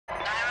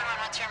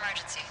your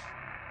emergency?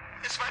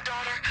 It's my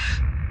daughter.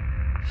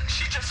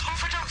 She just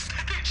overdosed.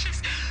 I think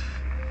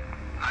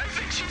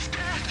she's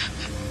dead.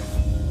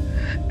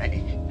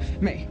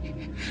 May,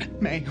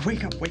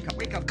 wake up.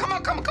 Come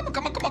on,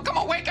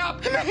 wake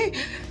up. May.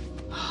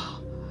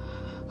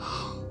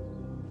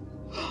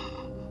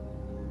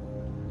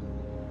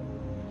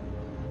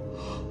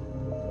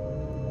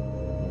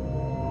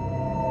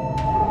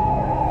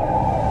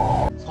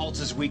 Pulse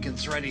is weak and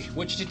thready.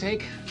 What'd you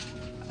take?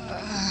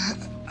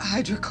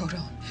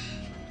 Hydrocodone.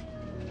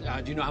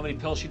 Do you know how many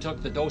pills she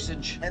took, the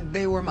dosage? And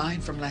they were mine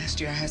from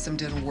last year. I had some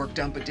dental work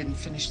done, but didn't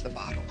finish the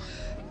bottle.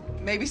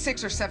 Maybe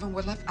 6 or 7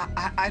 were left.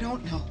 I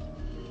don't know.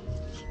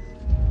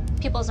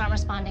 Pupils aren't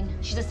responding.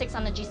 She's a 6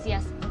 on the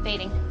GCS,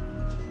 fading.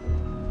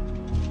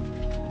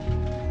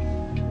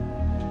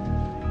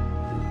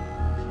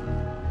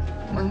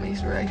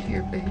 Mommy's right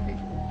here, baby.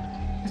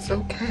 It's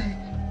okay.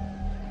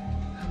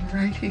 I'm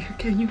right here.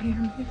 Can you hear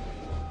me?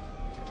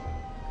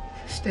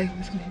 Stay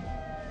with me.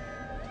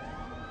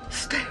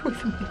 Stay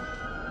with me.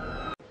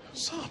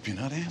 What's up? You're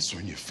not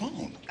answering your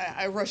phone.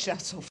 I rushed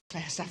out so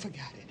fast, I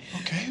forgot it.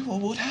 Okay, well,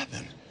 what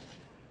happened?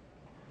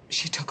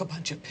 She took a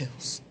bunch of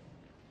pills.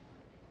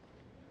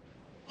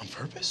 On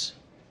purpose?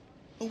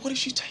 Well, what did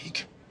she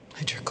take?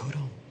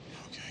 Hydrocodone.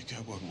 Okay,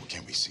 good. Well,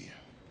 can we see her?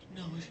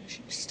 No,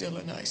 she's still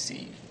in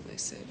ICU. They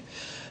said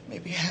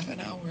maybe half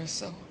an hour or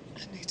so.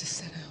 I need to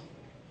sit down.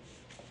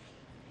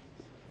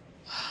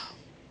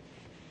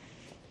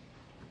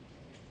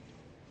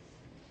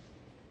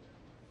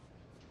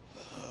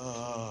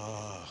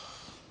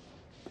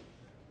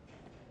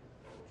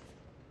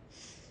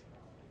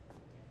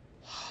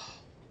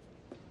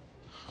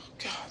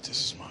 God,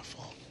 this is my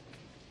fault.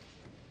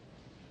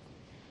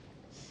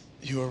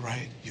 You were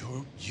right.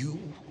 You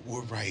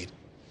were right.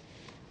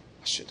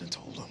 I shouldn't have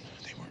told them.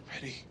 They weren't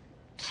ready.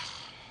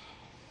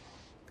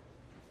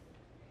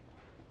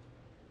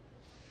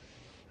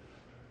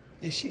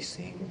 Did she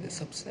seem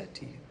this upset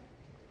to you?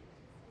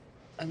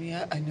 I mean,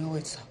 I know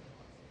it's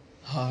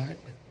hard,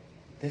 but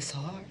this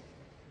hard?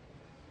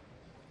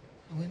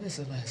 When is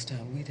the last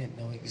time we didn't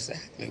know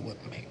exactly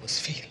what May was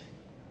feeling?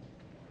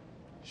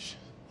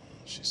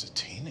 She's a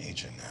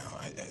teenager now.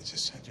 I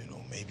just said,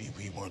 maybe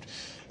we weren't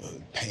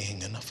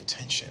paying enough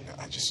attention.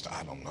 I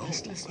don't know.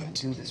 Let's not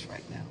do this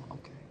right now,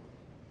 okay?